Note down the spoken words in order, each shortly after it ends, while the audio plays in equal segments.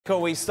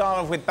Cool. We start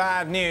off with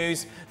bad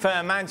news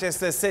for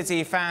Manchester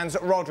City fans.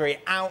 Rodri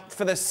out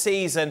for the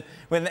season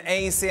with an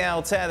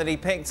ACL tear that he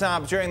picked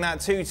up during that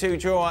 2-2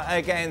 draw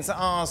against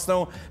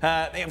Arsenal.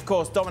 He, of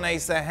course,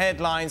 dominates the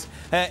headlines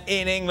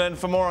in England.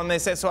 For more on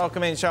this, let's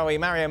welcome in, shall we?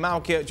 Mario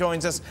Melchiot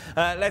joins us.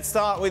 Let's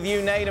start with you,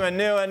 Nedum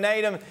Onuoha.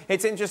 Nedum,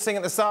 it's interesting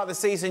at the start of the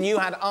season you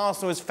had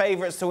Arsenal as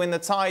favourites to win the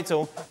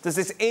title. Does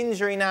this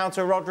injury now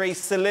to Rodri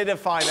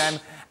solidify them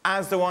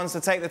as the ones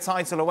to take the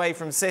title away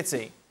from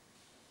City?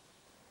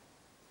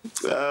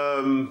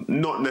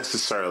 Not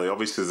necessarily.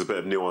 Obviously, there's a bit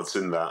of nuance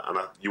in that, and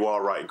you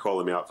are right in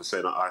calling me out for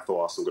saying that I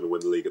thought Arsenal were going to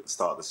win the league at the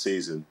start of the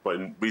season. But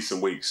in recent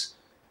weeks,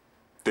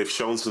 they've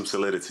shown some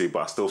solidity, but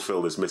I still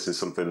feel there's missing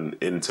something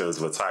in terms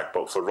of attack.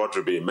 But for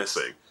Rodri being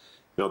missing,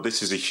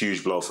 this is a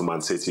huge blow for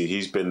Man City.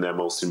 He's been their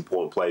most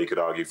important player, you could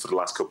argue, for the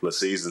last couple of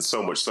seasons.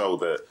 So much so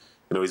that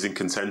he's in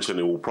contention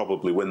and will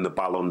probably win the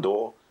Ballon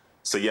d'Or.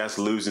 So yes,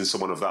 losing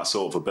someone of that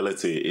sort of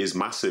ability is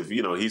massive.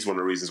 He's one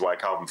of the reasons why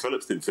Calvin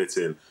Phillips didn't fit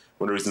in.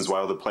 One of the reasons why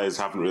other players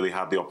haven't really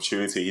had the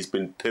opportunity. He's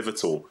been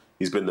pivotal.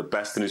 He's been the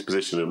best in his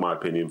position, in my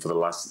opinion, for the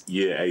last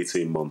year,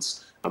 18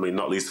 months. I mean,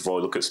 not least of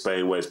all, look at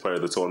Spain, where he's player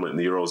of the tournament in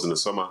the Euros in the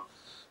summer.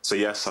 So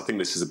yes, I think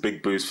this is a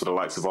big boost for the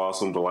likes of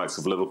Arsenal, the likes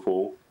of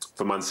Liverpool.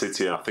 For Man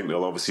City, I think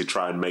they'll obviously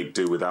try and make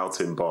do without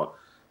him. But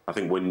I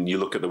think when you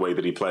look at the way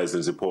that he plays and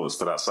his importance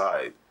to that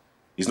side,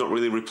 he's not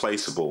really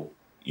replaceable.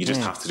 You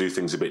just have to do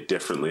things a bit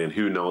differently, and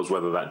who knows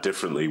whether that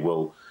differently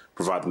will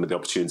provide them with the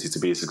opportunity to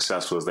be as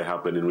successful as they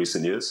have been in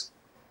recent years.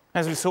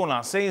 As we saw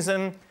last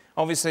season,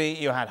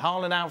 obviously you had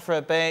Haaland out for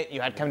a bit,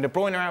 you had Kevin De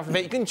Bruyne out for a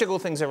bit. You can juggle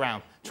things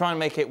around, try and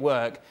make it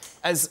work.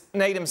 As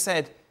Nedum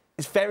said,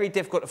 it's very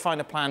difficult to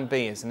find a plan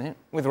B, isn't it,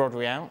 with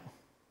Rodri out?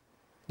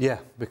 Yeah,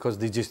 because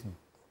they just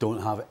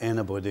don't have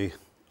anybody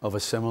of a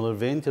similar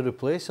vein to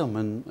replace him.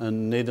 And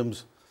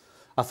Nedum's,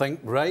 I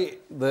think,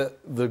 right, that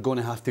they're going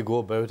to have to go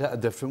about it a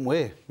different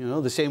way.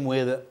 The same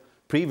way that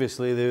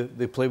previously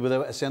they played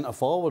without a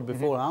centre-forward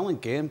before Haaland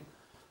came.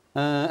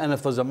 And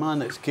if there's a man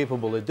that's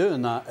capable of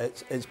doing that,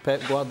 it's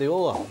Pep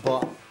Guardiola.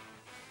 But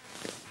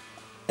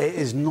it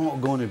is not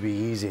going to be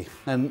easy.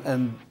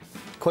 And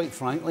quite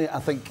frankly, I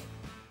think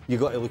you've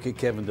got to look at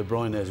Kevin De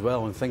Bruyne as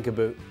well and think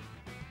about,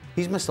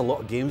 he's missed a lot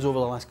of games over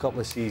the last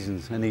couple of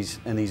seasons, and he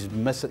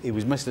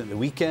was missing at the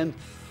weekend.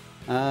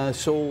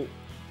 So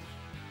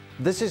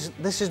this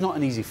is not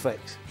an easy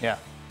fix. Yeah,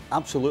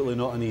 absolutely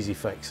not an easy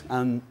fix.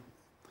 And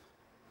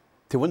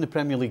to win the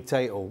Premier League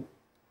title,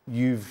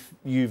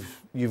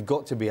 you've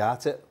got to be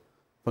at it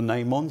for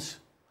 9 months.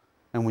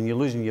 And when you're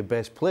losing your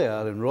best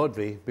player in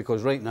Rodri,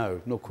 because right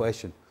now, no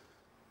question,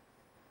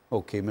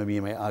 okay, maybe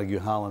you might argue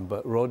Haaland,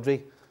 but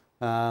Rodri,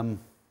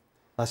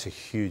 that's a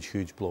huge,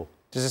 huge blow.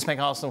 Does this make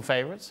Arsenal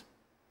favourites?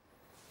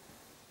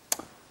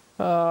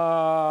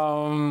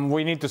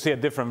 We need to see a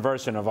different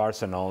version of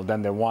Arsenal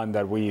than the one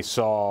that we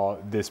saw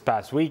this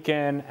past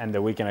weekend and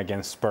the weekend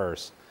against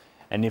Spurs.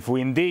 And if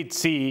we indeed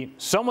see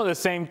some of the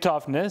same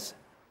toughness,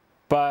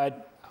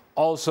 but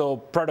also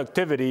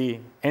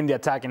productivity in the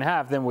attacking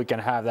half, then we can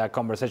have that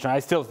conversation. I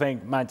still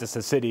think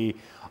Manchester City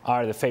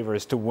are the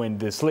favourites to win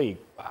this league.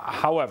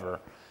 However,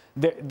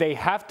 they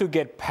have to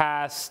get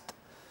past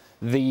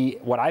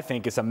what I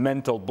think is a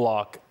mental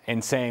block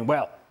in saying,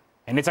 well,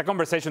 and it's a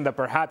conversation that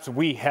perhaps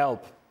we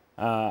help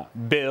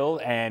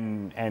build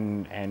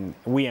and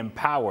we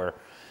empower,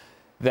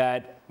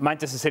 that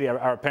Manchester City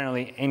are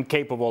apparently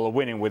incapable of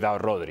winning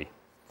without Rodri.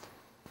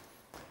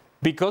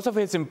 Because of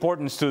his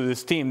importance to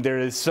this team, there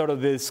is sort of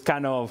this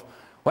kind of,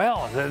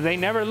 well, they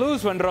never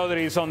lose when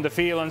Rodri is on the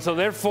field, and so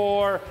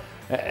therefore,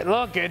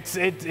 look,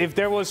 if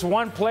there was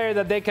one player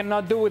that they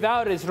cannot do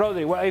without, it's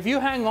Rodri. Well, if you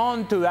hang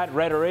on to that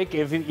rhetoric,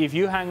 if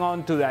you hang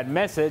on to that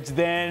message,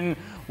 then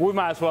we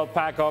might as well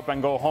pack up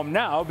and go home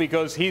now,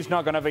 because he's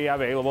not going to be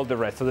available the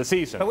rest of the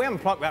season. But we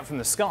haven't plucked that from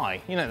the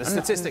sky. The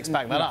statistics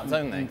back that up,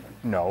 don't they?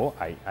 No,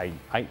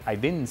 I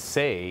didn't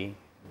say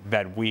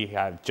that we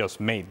have just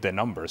made the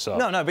numbers up.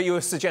 No, but you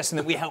were suggesting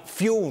that we help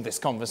fuel this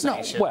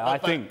conversation. No, well, I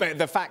think... But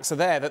the facts are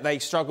there that they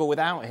struggle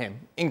without him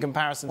in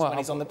comparison to when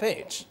he's on the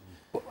pitch.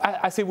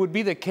 As it would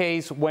be the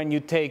case when you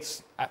take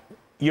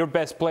your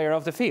best player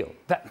off the field.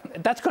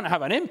 That's going to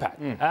have an impact.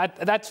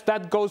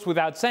 That goes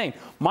without saying.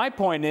 My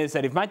point is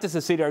that if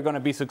Manchester City are going to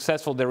be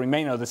successful the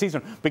remainder of the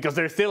season, because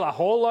there's still a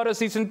whole lot of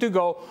season to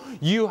go,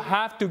 you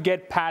have to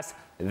get past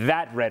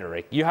that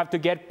rhetoric. You have to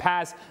get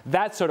past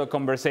that sort of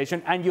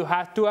conversation, and you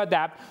have to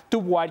adapt to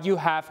what you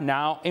have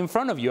now in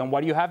front of you. And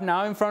what you have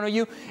now in front of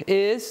you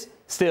is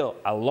still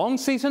a long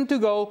season to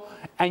go,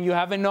 and you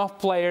have enough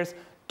players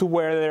to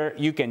where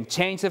you can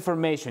change the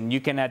formation,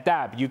 you can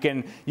adapt, you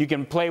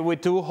can play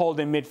with two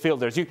holding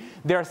midfielders.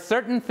 There are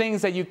certain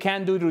things that you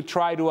can do to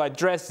try to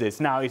address this.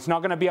 Now, it's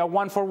not going to be a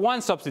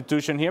one-for-one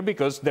substitution here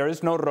because there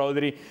is no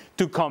Rodri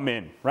to come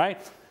in, right?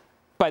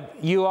 But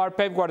you are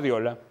Pep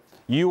Guardiola.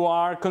 You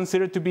are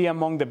considered to be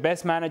among the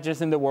best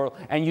managers in the world,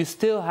 and you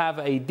still have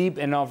a deep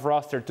enough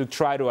roster to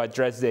try to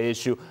address the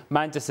issue.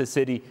 Manchester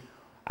City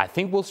I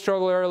think we'll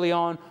struggle early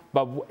on,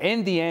 but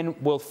in the end,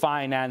 we'll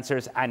find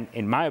answers, and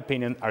in my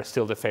opinion, are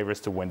still the favourites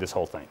to win this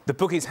whole thing. The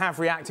bookies have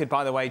reacted,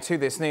 by the way, to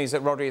this news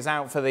that Rodri is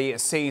out for the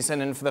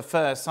season, and for the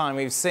first time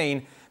we've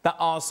seen that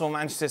Arsenal and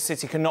Manchester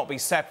City cannot be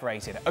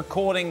separated.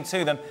 According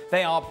to them,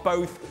 they are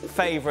both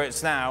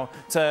favourites now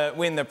to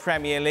win the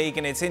Premier League.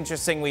 And it's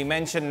interesting, we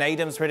mentioned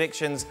Nedum's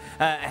predictions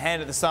ahead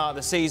at the start of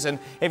the season.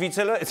 If you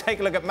take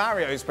a look at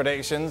Mario's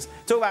predictions,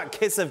 talk about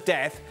kiss of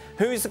death.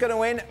 Who's going to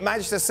win?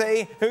 Manchester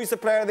City. Who's the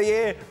player of the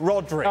year?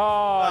 Rodri.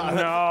 Oh,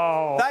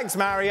 no. Thanks,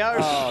 Mario.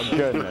 Oh,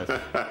 goodness.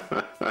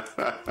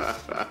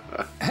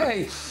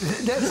 Hey,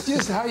 that's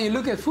just how you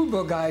look at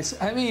football, guys.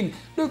 I mean,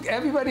 look,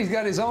 everybody's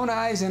got his own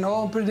eyes and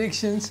own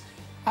predictions.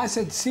 I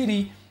said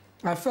City.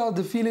 I felt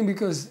the feeling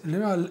because, you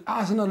know,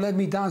 Arsenal let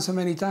me down so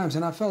many times.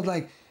 And I felt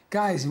like,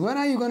 guys, when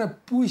are you going to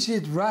push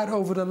it right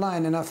over the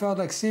line? And I felt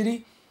like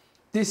City,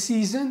 this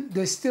season,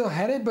 they still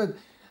had it. But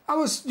I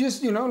was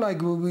just, you know,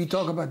 like we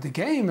talk about the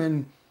game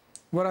and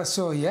what I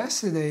saw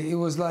yesterday, it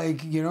was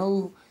like, you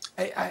know,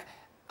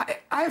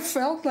 I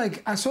felt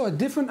like I saw a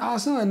different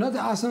Arsenal, and not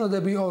the Arsenal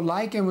that we all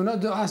like, and we're not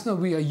the Arsenal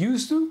we are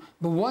used to.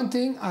 But one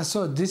thing, I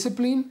saw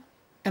discipline,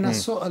 and I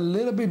saw a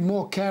little bit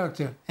more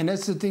character. And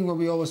that's the thing what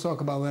we always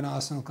talk about when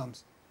Arsenal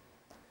comes.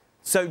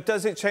 So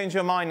does it change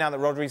your mind now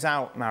that Rodri's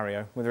out,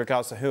 Mario, with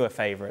regards to who are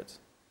favourites?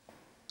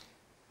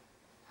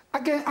 I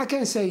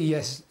can say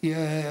yes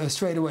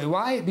straight away.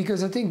 Why?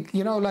 Because I think,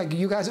 you know, like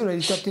you guys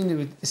already tapped into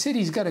it.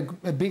 City's got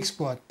a big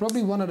squad,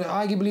 probably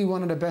arguably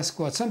one of the best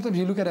squads. Sometimes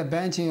you look at a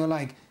bench and you're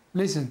like,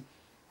 listen,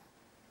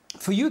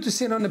 for you to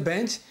sit on the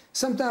bench,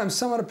 sometimes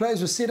some of the players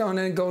will sit on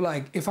and go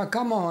like, if I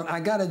come on, I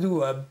got to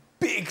do a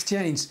big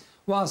change.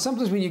 While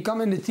sometimes when you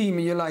come in the team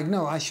and you're like,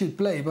 no, I should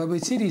play. But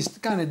with City, it's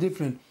kind of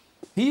different.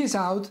 He is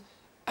out.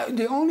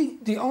 The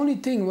only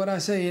thing, what I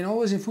say, and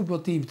always in football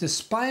teams, the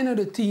spine of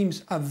the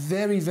teams are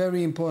very,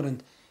 very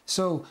important.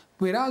 So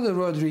without the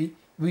Rodri,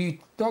 we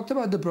talked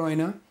about De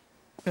Bruyne.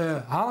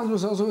 Haaland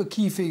was also a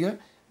key figure.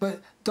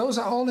 But those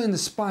are all in the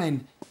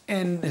spine.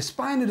 And the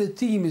spine of the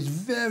team is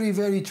very,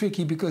 very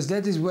tricky because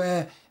that is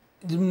where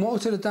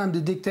most of the time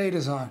the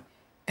dictators are.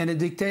 And the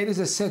dictators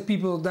that set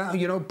people down,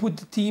 you know, put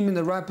the team in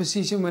the right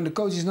position when the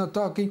coach is not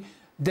talking.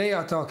 They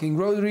are talking.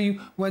 Rodri,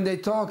 when they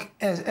talk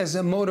as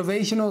a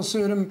motivational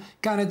certain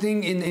kind of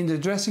thing in the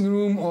dressing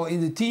room or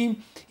in the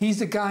team, he's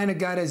the kind of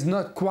guy that's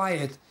not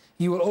quiet.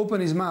 He will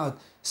open his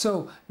mouth.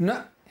 So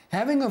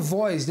having a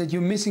voice that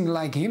you're missing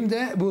like him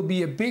there will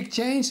be a big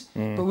change.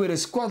 But with a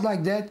squad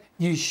like that,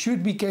 you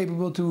should be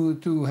capable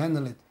to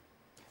handle it.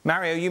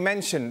 Mario, you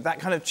mentioned that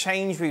kind of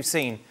change we've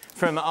seen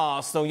from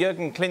Arsenal.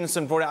 Jurgen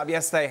Klinsmann brought it up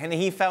yesterday, and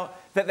he felt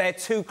that they're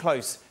too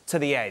close to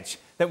the edge,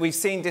 that we've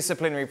seen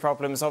disciplinary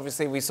problems.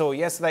 Obviously, we saw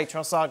yesterday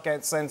Trossard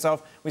get sent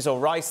off. We saw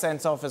Rice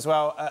sent off as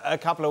well a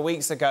couple of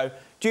weeks ago.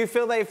 Do you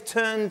feel they've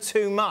turned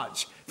too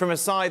much from a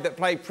side that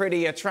play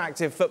pretty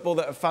attractive football,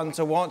 that are fun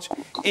to watch,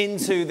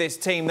 into this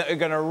team that are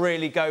going to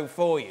really go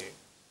for you?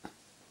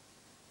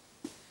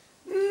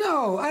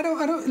 No, I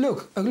don't.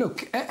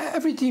 Look.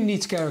 Every team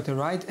needs character,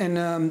 right?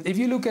 And if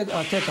you look at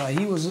Arteta,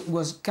 he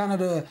was kind of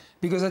the,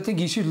 because I think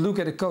you should look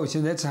at a coach,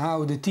 and that's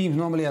how the teams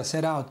normally are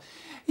set out.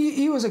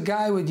 He was a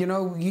guy with, you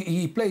know,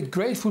 he played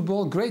great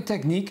football, great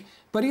technique,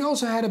 but he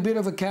also had a bit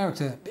of a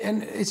character.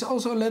 And it's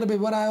also a little bit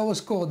what I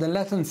always call the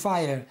Latin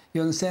fire.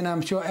 You understand?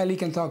 I'm sure Ellie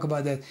can talk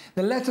about that.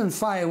 The Latin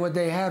fire, what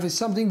they have is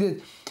something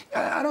that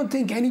I don't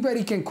think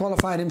anybody can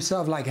qualify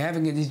themselves like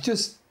having it. It's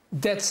just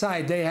that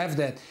side, they have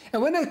that.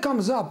 And when that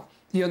comes up,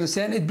 you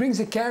understand, it brings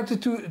a character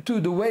to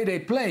the way they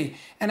play.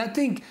 And I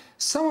think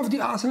some of the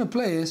Arsenal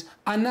players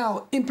are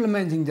now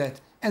implementing that.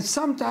 And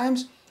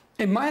sometimes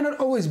it might not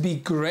always be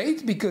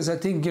great, because I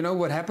think, you know,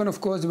 what happened, of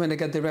course, when they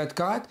got the red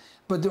card.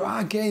 But there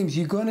are games,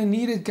 you're going to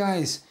need it,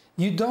 guys.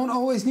 You don't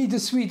always need the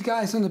sweet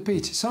guys on the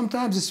pitch.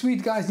 Sometimes the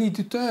sweet guys need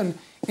to turn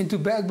into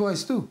bad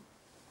boys too.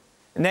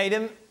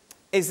 Nedum,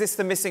 is this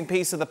the missing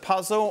piece of the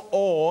puzzle,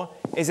 or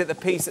is it the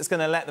piece that's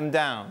going to let them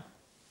down?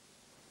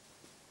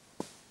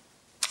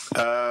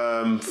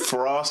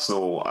 For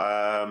Arsenal,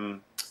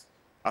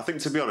 I think,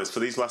 to be honest, for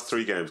these last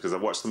three games, because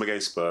I've watched them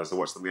against Spurs, I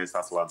watched them against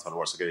Atalanta, and I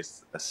watched them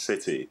against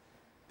City,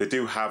 they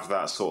do have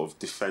that sort of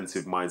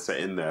defensive mindset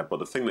in there. But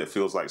the thing that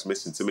feels like is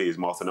missing to me is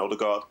Martin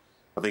Odegaard.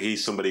 I think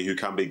he's somebody who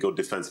can be good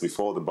defensively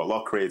for them, but a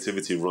lot of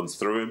creativity runs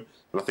through him.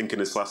 And I think in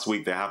this last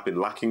week they have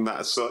been lacking that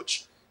as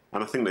such.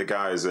 And I think the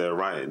guys are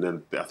right. And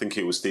then I think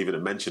it was Stephen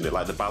that mentioned it.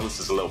 Like, the balance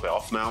is a little bit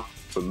off now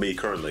for me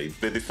currently.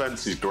 The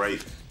defence is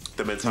great.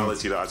 The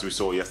mentality that, as we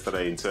saw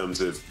yesterday, in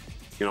terms of,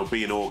 you know,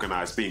 being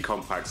organised, being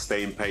compact,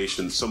 staying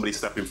patient, somebody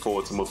stepping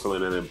forward to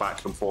muffling and then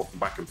back and forth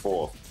and back and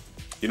forth.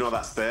 You know,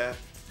 that's there,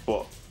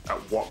 but at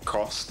what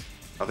cost?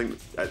 I think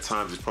at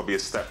times it's probably a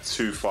step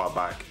too far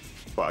back.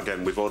 But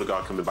again, with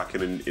Odegaard coming back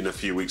in a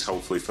few weeks,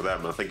 hopefully for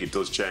them, I think it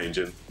does change.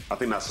 And I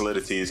think that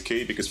solidity is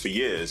key, because for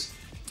years,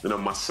 you know,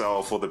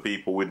 myself, other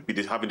people, would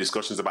be having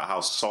discussions about how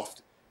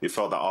soft it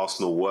felt that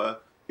Arsenal were.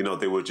 You know,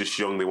 they were just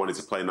young, they wanted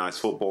to play nice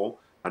football.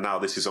 And now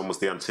this is almost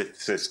the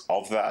antithesis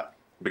of that,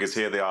 because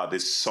here they are,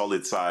 this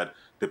solid side.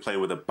 They're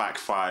playing with a back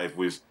five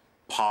with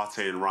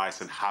Partey and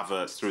Rice and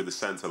Havertz through the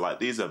centre. Like,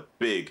 these are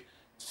big,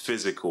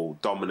 physical,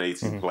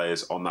 dominating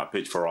players on that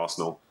pitch for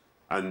Arsenal.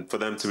 And for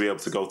them to be able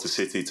to go to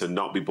City, to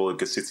not be bullied,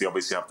 because City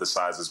obviously have the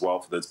size as well,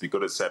 for them to be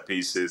good at set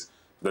pieces,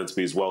 for them to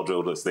be as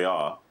well-drilled as they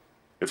are,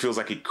 it feels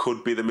like it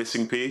could be the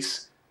missing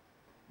piece.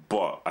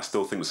 But I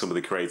still think some of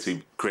the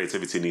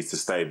creativity needs to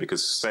stay,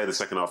 because, say, the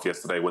second half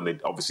yesterday, when they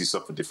obviously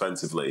suffered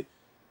defensively,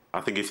 I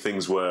think if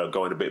things were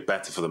going a bit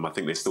better for them, I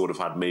think they still would have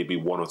had maybe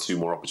 1 or 2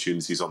 more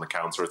opportunities on the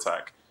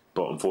counter-attack.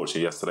 But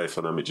unfortunately, yesterday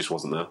for them, it just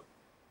wasn't there.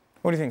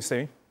 What do you think,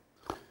 Steve?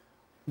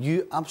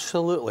 You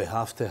absolutely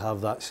have to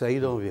have that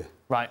side of you.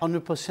 Right.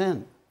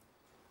 100%.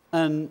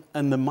 And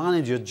the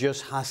manager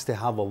just has to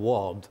have a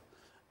word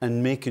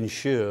in making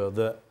sure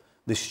that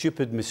the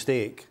stupid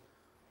mistake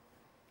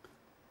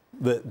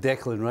that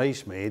Declan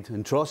Rice made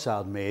and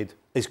Trossard made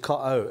is cut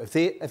out.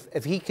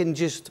 If he can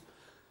just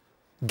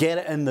get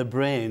it in the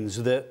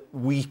brains that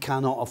we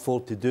cannot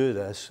afford to do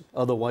this,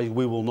 otherwise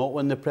we will not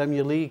win the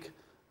Premier League,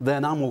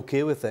 then I'm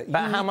okay with it.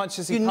 But how much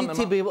does he You punt need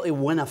them to be able to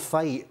win a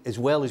fight as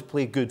well as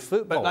play good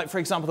football. But, like, for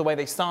example, the way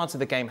they started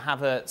the game,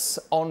 Havertz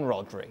on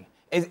Rodri,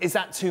 is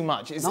that too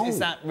much? Is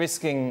that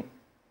risking?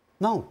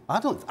 No, I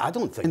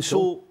don't think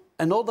so.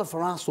 In order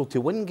for Arsenal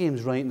to win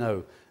games right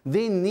now,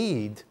 they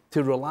need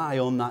to rely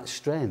on that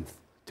strength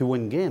to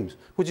win games,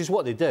 which is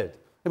what they did.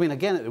 I mean,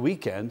 again, at the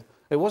weekend,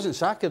 it wasn't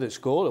Saka that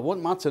scored, it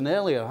wasn't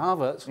Martinelli or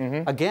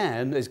Havertz.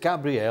 Again, it's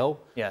Gabriel,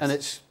 and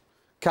it's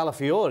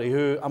Calafiori,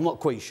 who I'm not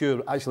quite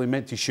sure actually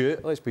meant to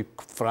shoot, let's be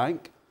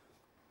frank.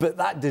 But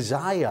that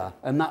desire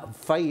and that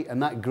fight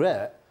and that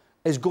grit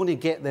is going to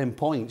get them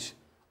points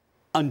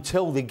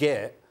until they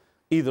get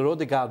either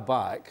Odegaard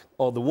back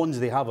or the ones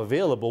they have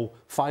available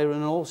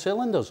firing on all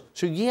cylinders.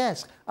 So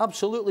yes,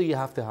 absolutely you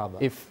have to have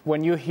it.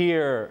 When you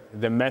hear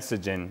the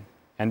messaging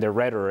and the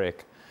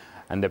rhetoric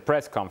and the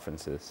press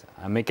conferences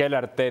and Mikel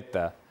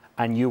Arteta,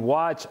 and you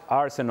watch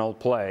Arsenal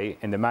play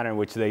in the manner in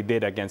which they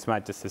did against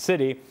Manchester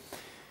City,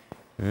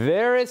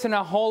 there isn't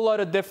a whole lot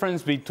of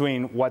difference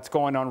between what's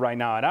going on right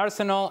now at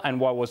Arsenal and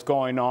what was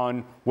going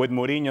on with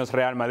Mourinho's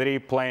Real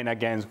Madrid playing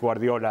against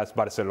Guardiola's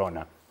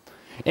Barcelona.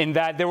 In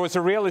that there was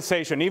a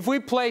realization, if we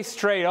play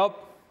straight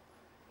up,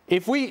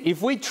 if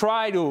we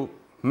try to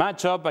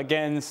match up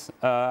against,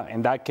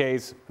 in that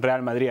case,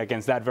 Real Madrid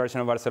against that version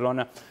of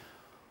Barcelona,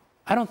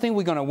 I don't think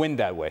we're going to win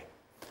that way.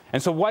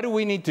 And so what do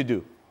we need to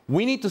do?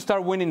 We need to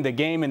start winning the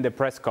game in the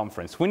press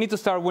conference. We need to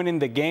start winning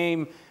the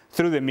game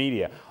through the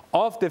media,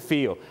 off the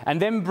field,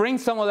 and then bring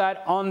some of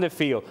that on the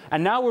field.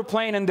 And now we're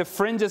playing in the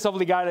fringes of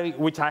legality,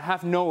 which I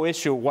have no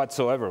issue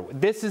whatsoever.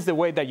 This is the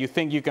way that you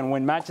think you can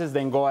win matches,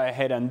 then go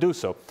ahead and do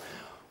so.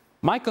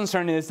 My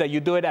concern is that you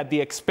do it at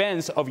the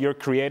expense of your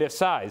creative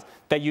side,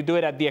 that you do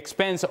it at the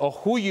expense of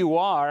who you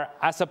are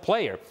as a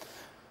player.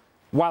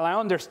 While I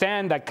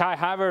understand that Kai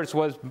Havertz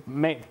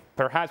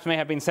perhaps may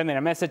have been sending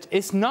a message,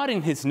 it's not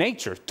in his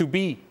nature to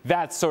be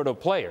that sort of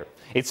player.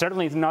 It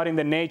certainly is not in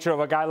the nature of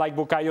a guy like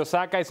Bukayo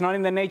Saka. It's not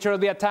in the nature of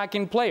the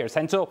attacking players.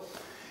 And so,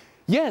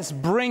 yes,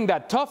 bring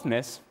that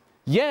toughness.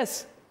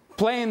 Yes,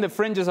 play in the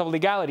fringes of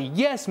legality.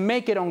 Yes,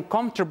 make it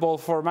uncomfortable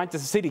for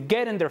Manchester City.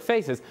 Get in their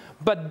faces.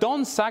 But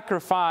don't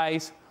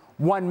sacrifice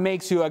what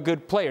makes you a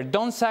good player.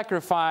 Don't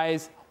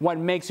sacrifice what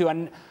makes you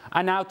an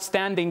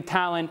outstanding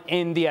talent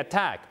in the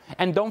attack.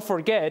 And don't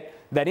forget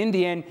that in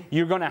the end,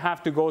 you're going to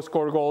have to go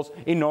score goals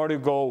in order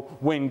to go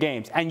win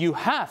games. And you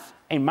have,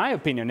 in my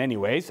opinion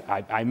anyways,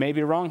 I may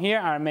be wrong here,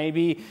 I may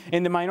be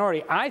in the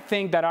minority, I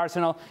think that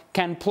Arsenal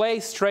can play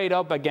straight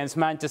up against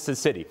Manchester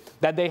City,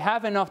 that they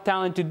have enough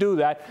talent to do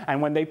that,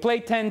 and when they play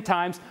 10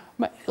 times,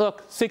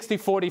 look, 60-40,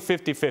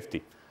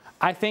 50-50.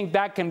 I think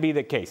that can be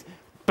the case.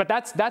 But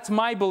that's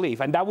my belief,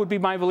 and that would be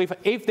my belief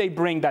if they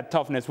bring that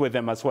toughness with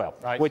them as well,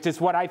 right. Which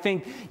is what I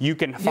think you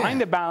can find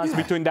the balance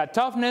between that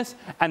toughness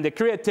and the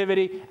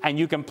creativity, and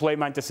you can play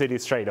Manchester City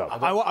straight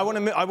up. I want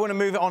to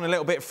move it on a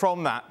little bit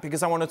from that,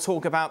 because I want to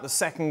talk about the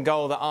second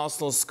goal that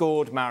Arsenal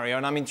scored, Mario,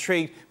 and I'm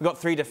intrigued. We've got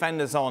 3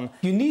 defenders on.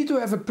 You need to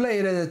have a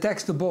player that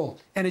attacks the ball,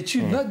 and it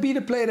should not be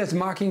the player that's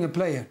marking a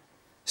player.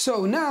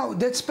 So now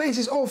that space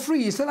is all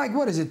free. It's like,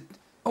 what is it,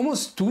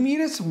 almost 2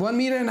 meters, 1.5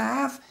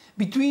 meters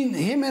between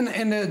him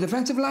and the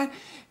defensive line.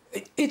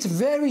 It's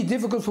very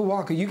difficult for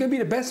Walker. You can be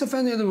the best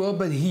defender in the world,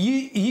 but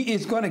he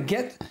is going to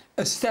get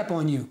a step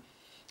on you.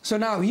 So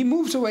now he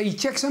moves away, he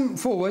checks him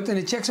forward, and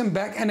he checks him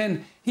back, and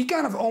then he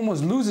kind of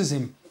almost loses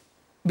him.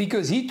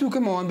 Because he took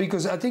him on,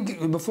 because I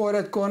think before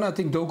that corner, I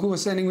think Doku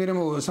was standing with him,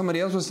 or somebody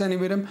else was standing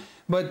with him,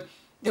 but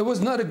it was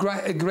not a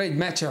great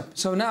matchup.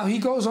 So now he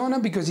goes on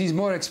him because he's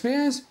more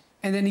experienced,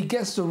 and then he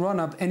gets to run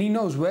up, and he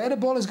knows where the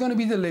ball is going to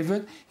be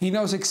delivered. He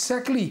knows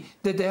exactly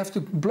that they have to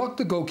block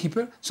the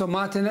goalkeeper. So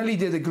Martinelli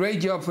did a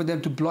great job for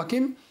them to block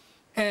him.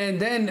 And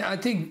then I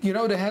think, you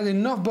know, they had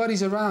enough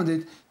bodies around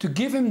it to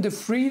give him the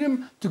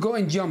freedom to go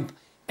and jump.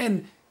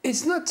 And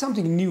it's not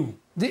something new.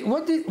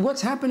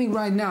 What's happening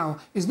right now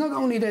is not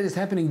only that it's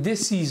happening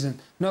this season.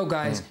 No,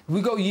 guys,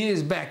 we go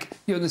years back,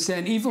 you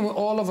understand? Even with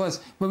all of us,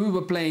 when we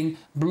were playing,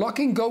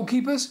 blocking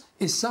goalkeepers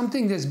is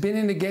something that's been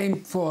in the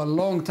game for a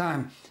long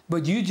time.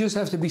 But you just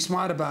have to be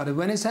smart about it.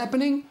 When it's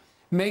happening,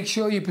 make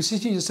sure you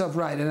position yourself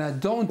right. And I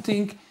don't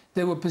think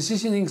they were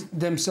positioning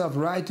themselves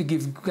right to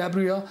give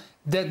Gabriel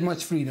that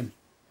much freedom.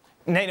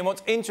 Nedum,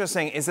 what's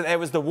interesting is that there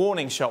was the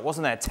warning shot,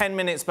 wasn't there? 10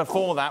 minutes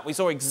before that, we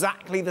saw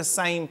exactly the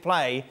same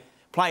play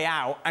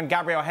out, and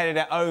Gabriel headed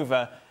it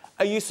over.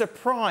 Are you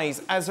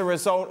surprised, as a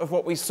result of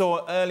what we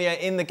saw earlier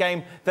in the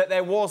game, that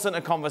there wasn't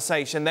a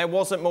conversation, there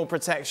wasn't more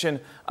protection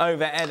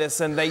over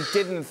Ederson? They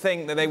didn't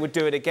think that they would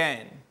do it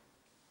again?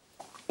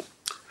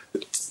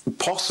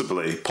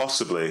 Possibly.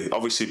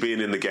 Obviously, being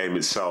in the game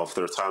itself,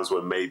 there are times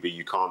where maybe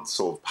you can't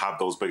sort of have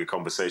those bigger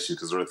conversations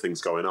because there are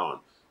things going on.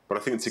 But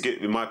I think,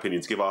 in my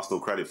opinion, to give Arsenal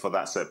credit for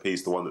that set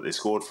piece, the one that they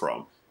scored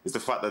from, is the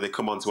fact that they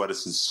come onto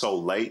Ederson so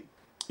late.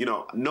 You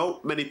know,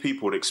 not many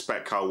people would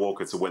expect Kyle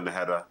Walker to win the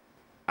header.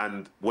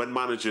 And when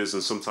managers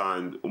and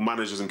sometimes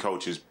managers and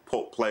coaches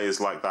put players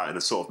like that in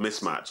a sort of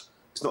mismatch,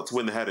 it's not to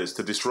win the headers,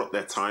 to disrupt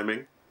their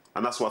timing.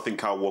 And that's what I think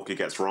Kyle Walker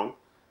gets wrong.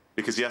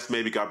 Because yes,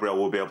 maybe Gabriel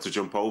will be able to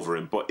jump over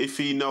him. But if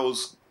he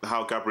knows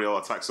how Gabriel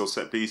attacks those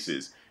set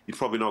pieces, you'd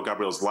probably know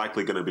Gabriel's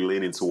likely going to be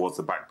leaning towards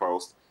the back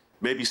post.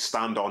 Maybe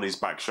stand on his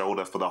back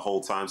shoulder for the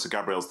whole time. So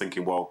Gabriel's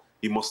thinking, well,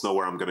 he must know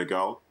where I'm going to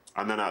go.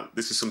 And then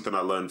this is something I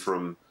learned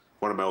from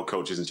one of my old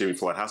coaches in Jimmy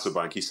Floyd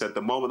Hasselbank. He said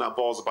the moment that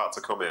ball's about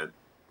to come in,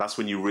 that's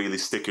when you really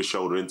stick your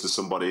shoulder into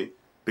somebody,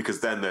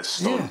 because then they're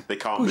stunned. Yeah, they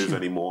can't move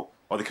anymore,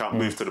 or they can't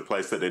move to the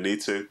place that they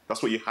need to.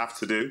 That's what you have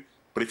to do.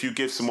 But if you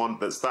give someone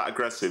that's that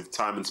aggressive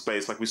time and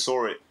space, like we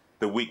saw it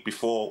the week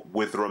before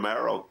with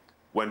Romero,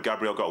 when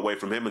Gabriel got away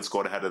from him and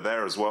scored a header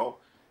there as well,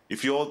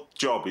 if your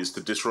job is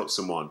to disrupt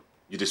someone,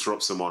 you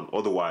disrupt someone.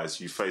 Otherwise,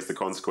 you face the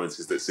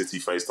consequences that City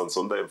faced on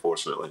Sunday,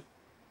 unfortunately.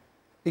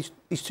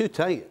 He's too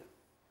tight.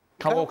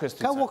 Kyle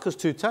Walker's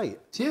too tight.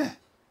 Yeah.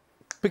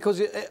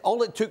 Because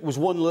all it took was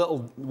one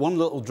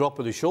little drop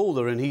of the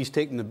shoulder, and he's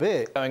taking the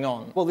bait. Going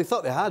on. Well, they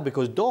thought they had,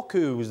 because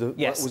Doku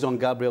was on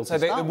Gabriel. So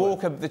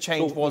the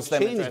change was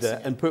them changed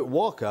it and put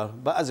Walker.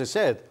 But as I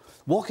said,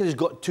 Walker has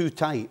got too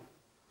tight.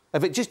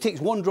 If it just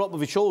takes one drop of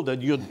his shoulder,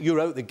 you're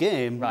out the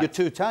game. Right. You're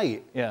too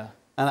tight. Yeah.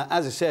 And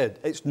as I said,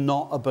 it's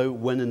not about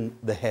winning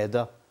the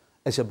header.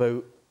 It's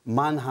about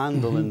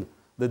manhandling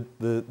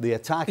the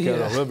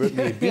attacker, or whoever it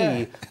may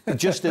be,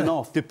 just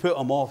enough to put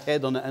him off,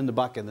 head on it in the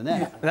back of the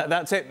net.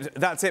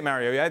 That's it,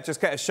 Mario, yeah? Just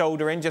get a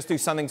shoulder in, just do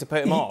something to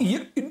put him off.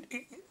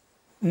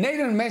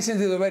 Nathan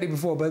mentioned it already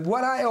before, but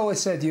what I always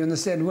said, you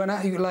understand,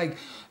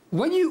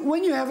 when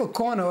you have a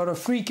corner or a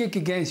free kick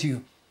against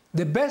you,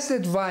 the best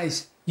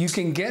advice you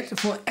can get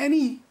for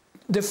any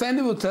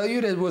defender will tell you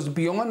that was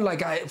beyond,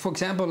 for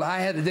example,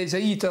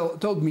 he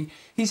told me,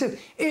 he said,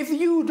 if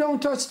you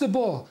don't touch the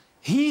ball,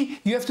 you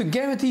have to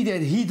guarantee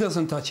that he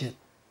doesn't touch it.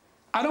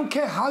 I don't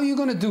care how you're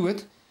going to do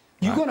it.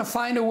 You're going to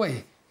find a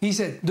way. He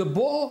said, the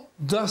ball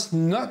does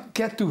not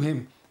get to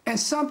him. And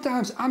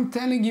sometimes I'm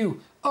telling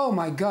you, oh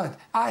my God,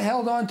 I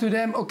held on to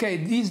them. Okay,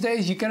 these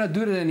days you cannot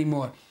do that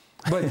anymore.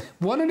 But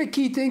one of the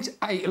key things,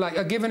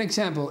 I'll give an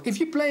example. If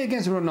you play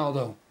against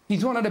Ronaldo,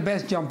 he's one of the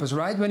best jumpers,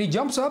 right? When he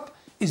jumps up,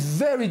 it's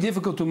very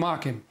difficult to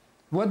mark him.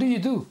 What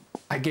do?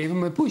 I gave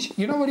him a push.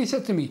 You know what he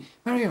said to me?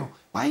 Mario,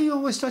 why are you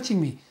always touching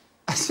me?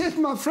 I said,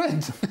 my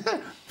friend,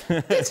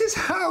 this is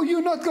how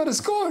you're not going to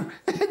score.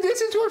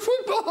 This is what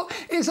football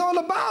is all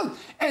about.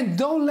 And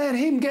don't let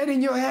him get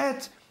in your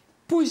head.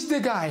 Push the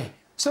guy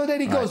so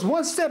that he goes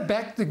one step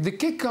back. The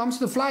kick comes,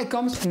 the fly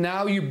comes.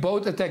 Now you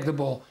both attack the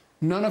ball.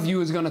 None of you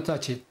is going to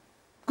touch it.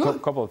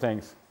 Good. Couple of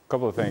things.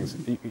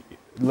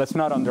 Let's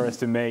not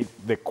underestimate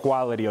the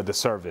quality of the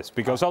service,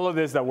 because all of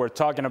this that we're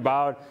talking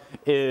about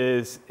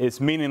is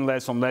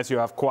meaningless unless you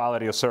have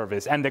quality of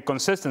service and the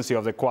consistency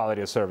of the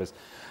quality of service.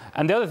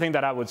 And the other thing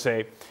that I would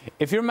say,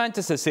 if you're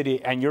Manchester City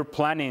and you're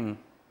planning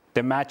the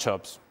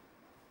matchups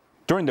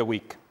during the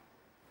week,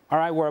 all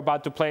right, we're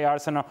about to play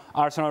Arsenal.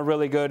 Arsenal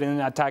really good in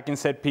attacking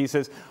set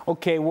pieces.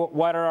 Okay,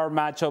 what are our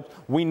matchups?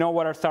 We know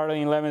what our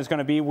starting 11 is going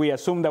to be. We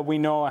assume that we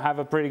have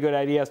a pretty good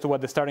idea as to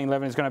what the starting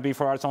 11 is going to be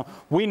for Arsenal.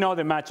 We know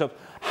the matchup.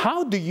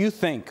 How do you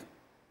think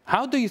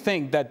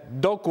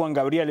that Doku and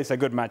Gabriel is a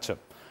good matchup?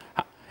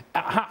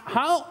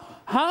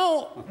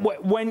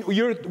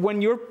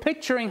 When you're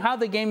picturing how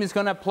the game is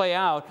going to play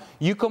out,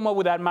 you come up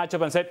with that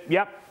matchup and say,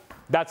 yep,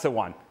 that's the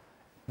one.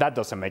 That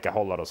doesn't make a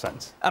whole lot of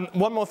sense.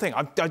 One more thing.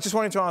 I just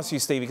wanted to ask you,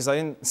 Steve, because I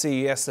didn't see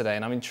you yesterday,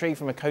 and I'm intrigued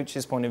from a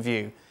coach's point of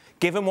view,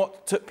 given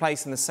what took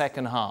place in the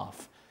second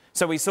half.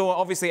 So we saw,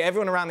 obviously,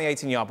 everyone around the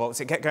 18-yard box.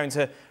 It kept going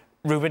to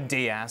Ruben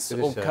Dias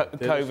or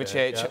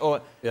Kovacic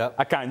or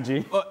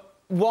Akanji.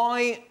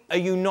 Why are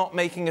you not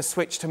making a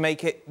switch to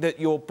make it that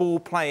your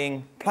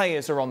ball-playing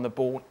players are on the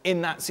ball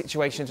in that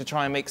situation to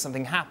try and make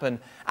something happen,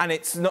 and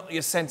it's not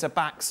your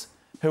centre-backs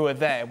who are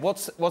there?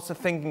 What's the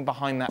thinking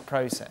behind that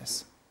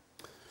process?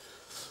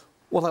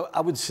 Well,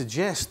 I would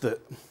suggest that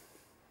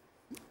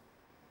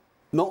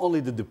not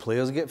only did the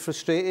players get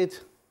frustrated,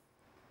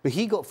 but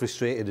he got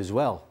frustrated as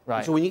well.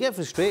 Right. So when you get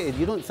frustrated,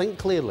 you don't think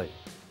clearly.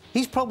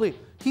 He's probably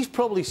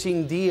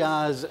seen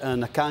Diaz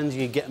and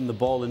Akanji getting the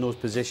ball in those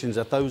positions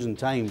 1,000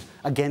 times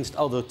against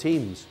other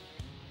teams.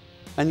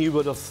 And you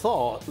would have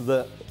thought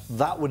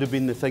that would have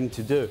been the thing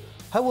to do.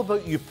 How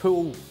about you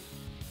pull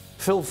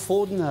Phil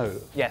Foden out.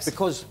 Yes.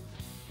 Because,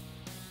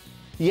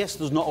 yes,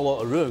 there's not a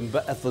lot of room,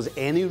 but if there's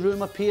any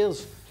room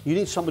appears, you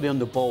need somebody on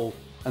the ball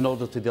in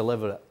order to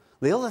deliver it.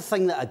 The other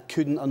thing that I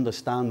couldn't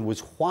understand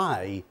was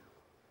why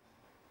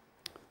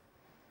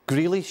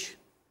Grealish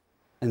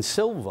and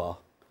Silva,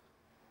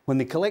 when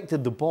they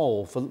collected the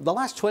ball, for the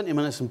last 20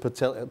 minutes in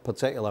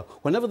particular,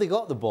 whenever they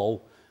got the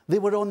ball, they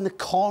were on the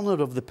corner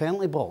of the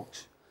penalty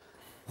box.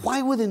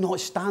 Why were they not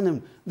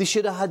standing? They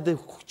should have had the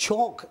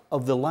chalk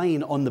of the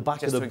line on the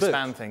back of the boot. Just to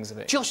expand things a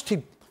bit. Just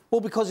to,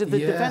 well, because if the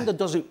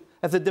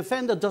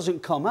defender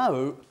doesn't come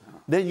out,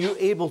 then you're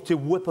able to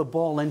whip a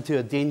ball into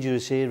a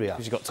dangerous area.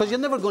 Because you're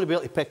never going to be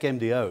able to pick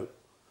MD out.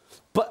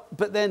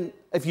 But then,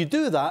 if you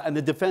do that and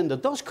the defender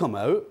does come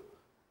out,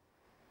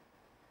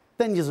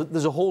 then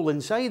there's a hole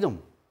inside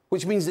him,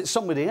 which means that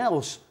somebody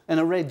else in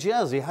a red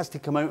jersey has to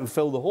come out and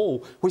fill the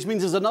hole, which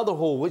means there's another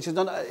hole, which is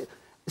another...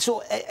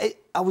 So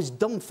I was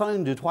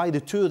dumbfounded why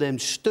the two of them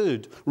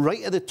stood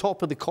right at the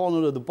top of the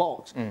corner of the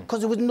box,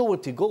 because there was nowhere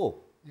to go.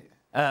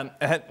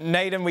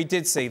 Nedum, we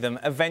did see them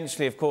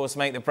eventually, of course,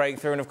 make the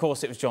breakthrough, and of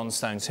course it was John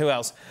Stones. Who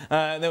else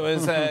that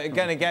was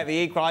going to get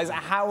the equaliser?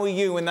 How were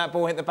you when that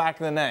ball hit the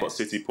back of the net? What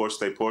City pushed,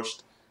 they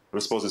pushed. And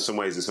I suppose in some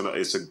ways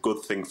it's a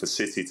good thing for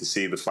City to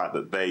see the fact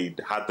that they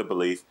had the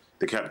belief,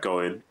 they kept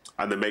going,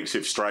 and the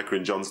makeshift striker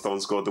in John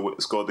Stones scored the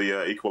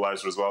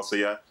equaliser as well. So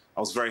yeah, I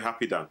was very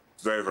happy, Dan.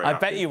 Very, very happy. I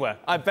bet you were.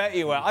 I bet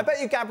you were. I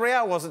bet you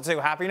Gabriel wasn't too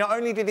happy. Not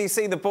only did he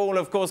see the ball,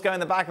 of course, go in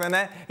the back of the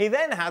net, he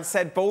then had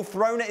said ball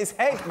thrown at his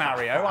head,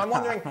 Mario. I'm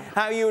wondering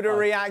how you would have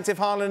reacted if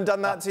Haaland had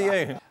done that to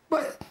you.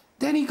 But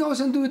then he goes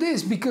and do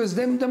this, because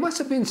there must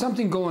have been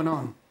something going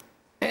on.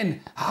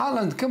 And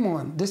Haaland, come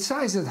on, the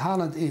size that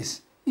Haaland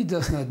is, he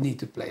does not need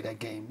to play that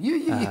game. You're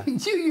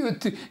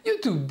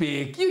too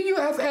big. You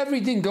have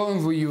everything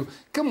going for you.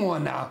 Come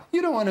on now.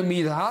 You don't want to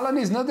meet Haaland.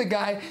 Is not the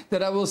guy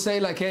that I will say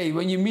like, hey,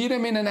 when you meet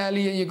him in an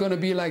alley and you're going to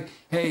be like,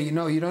 hey,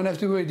 no, you don't have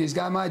to worry. This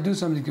guy might do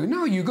something to you.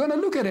 No, you're going to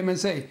look at him and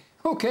say,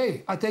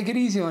 okay, I take it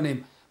easy on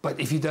him. But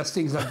if he does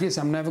things like this,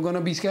 I'm never going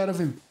to be scared of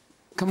him.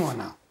 Come on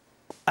now.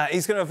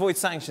 He's going to avoid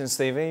sanctions,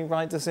 Stevie.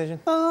 Right decision?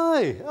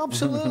 Aye,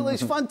 absolutely.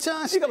 It's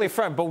fantastic. You've got to be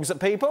throwing balls at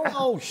people.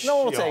 Oh,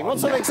 naughty. What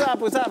sort of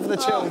example was that for the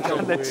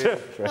children? The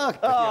children.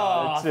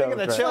 Think of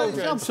the children.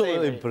 It's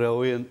absolutely Stevie.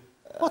 Brilliant.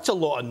 What's a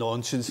lot of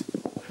nonsense?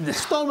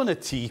 Storming a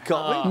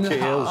teacup, who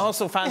cares?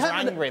 Arsenal fans are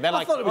angry. They're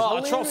like,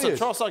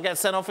 Trossard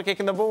gets sent off for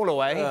kicking the ball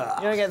away.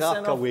 You don't get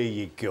sent off. Away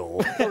you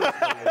go.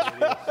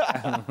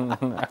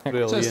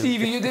 So,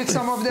 Stevie, you did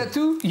some of that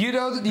too? You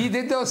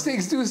did those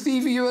things too,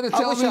 Stevie? You want to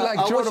tell me,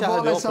 like, throw the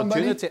ball at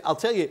somebody? I'll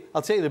tell you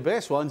the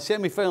best one.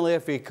 Semi-final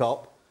FA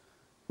Cup,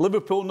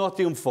 Liverpool,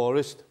 Nottingham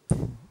Forest.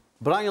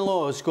 Brian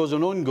Law scores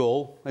an own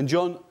goal, and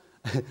John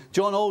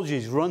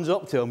Algies runs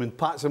up to him and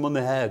pats him on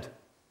the head.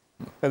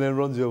 And then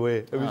runs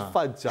away. It was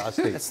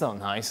fantastic. It's not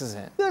nice, is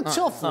it? They're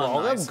tough,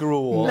 Law. They'll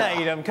grow up.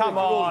 Nedum, come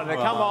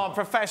on,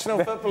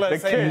 professional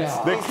footballers. The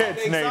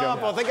kids,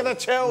 Nedum. Think of the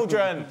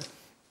children.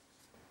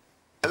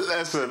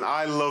 Listen,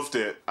 I loved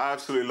it. I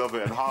absolutely love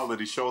it. And Haaland,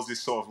 he shows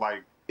this sort of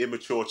like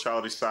immature,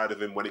 childish side of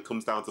him when it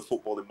comes down to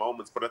footballing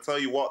moments. But I tell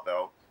you what,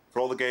 though, for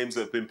all the games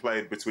that have been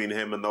played between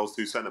him and those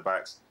two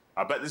centre-backs,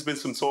 I bet there's been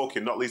some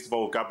talking, not least of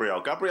all with Gabriel.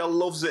 Gabriel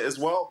loves it as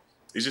well.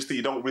 It's just that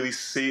you don't really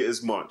see it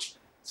as much.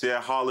 So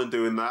yeah, Haaland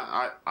doing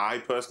that, I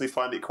personally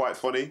find it quite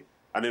funny.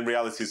 And in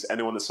reality, it's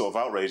anyone that's sort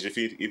of outraged,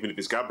 even if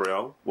it's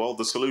Gabriel, well,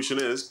 the solution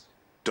is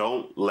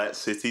don't let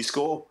City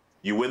score.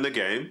 You win the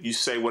game, you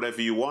say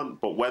whatever you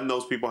want, but when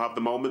those people have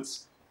the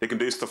moments, they can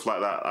do stuff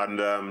like that.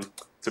 And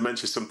to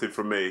mention something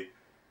from me,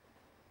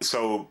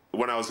 so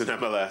when I was in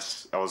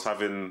MLS, I was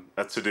having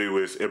a to-do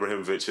with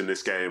Ibrahimovic in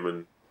this game,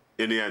 and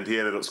in the end, he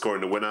ended up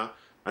scoring the winner.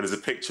 And there's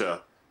a picture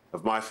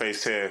of my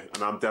face here,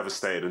 and I'm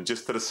devastated. And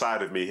just to the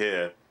side of me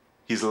here,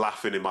 he's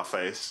laughing in my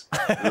face,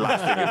 And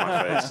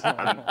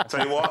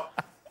tell you what,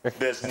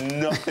 there's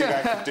nothing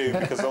I can do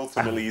because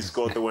ultimately he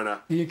scored the winner.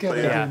 So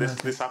yeah,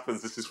 this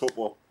happens. This is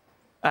football.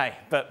 Hey,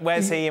 but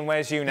where's he and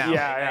where's you now?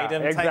 Yeah,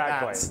 Nedum?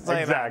 exactly.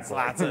 Take that,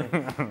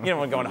 Zlatan. You don't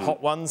want to go on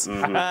hot ones.